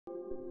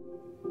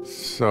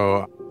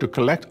So to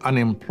collect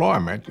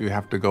unemployment, you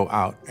have to go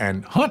out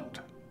and hunt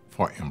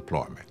for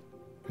employment.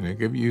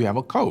 And you have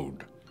a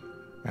code.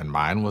 And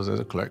mine was as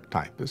a clerk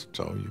typist,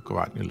 so you go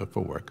out and you look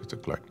for work as a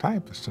clerk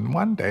typist. And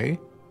one day,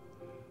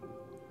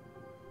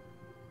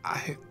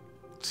 I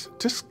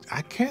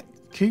can't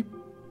keep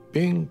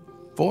being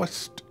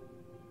forced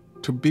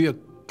to be a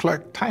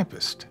clerk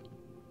typist.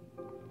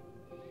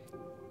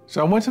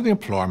 So I went to the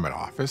employment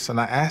office and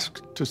I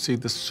asked to see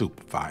the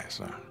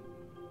supervisor.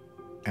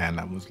 And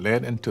I was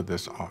led into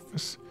this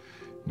office,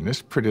 and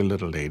this pretty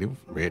little lady,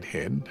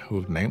 redhead,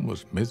 whose name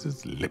was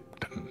Mrs.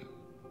 Lipton.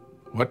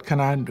 "What can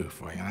I do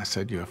for you?" And I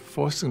said, "You're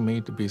forcing me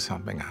to be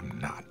something I'm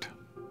not.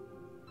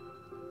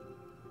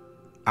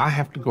 I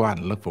have to go out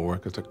and look for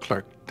work as a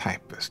clerk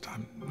typist.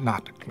 I'm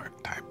not a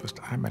clerk typist.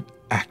 I'm an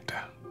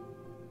actor.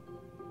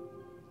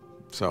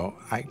 So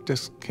I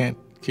just can't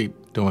keep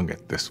doing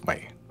it this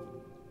way."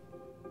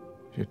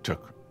 She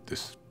took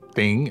this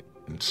thing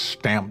and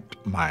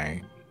stamped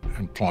my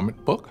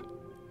employment book.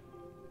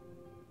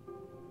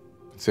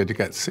 Said, "You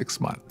got 6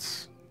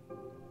 months.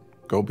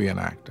 Go be an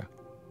actor."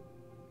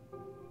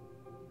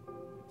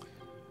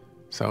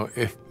 So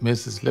if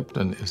Mrs.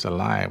 Lipton is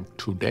alive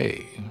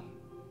today,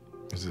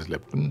 Mrs.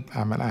 Lipton,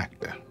 I'm an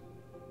actor.